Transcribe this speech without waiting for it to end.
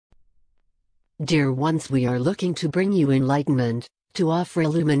Dear ones, we are looking to bring you enlightenment, to offer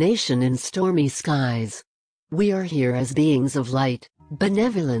illumination in stormy skies. We are here as beings of light,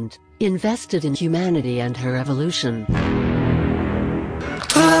 benevolent, invested in humanity and her evolution.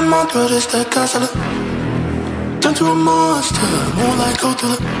 Turn my throat is that castle. Turn to a monster, moonlight go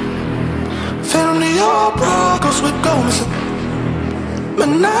through the Phantom the opera, ghost with gold missing. My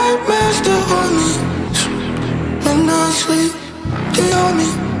nightmares still haunt me. When I sleep, they haunt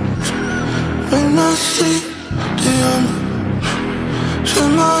me. When I sleep, they haunt me. So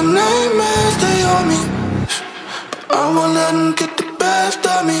my nightmares, they haunt me. I won't let them get the best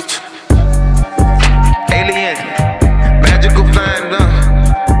of me.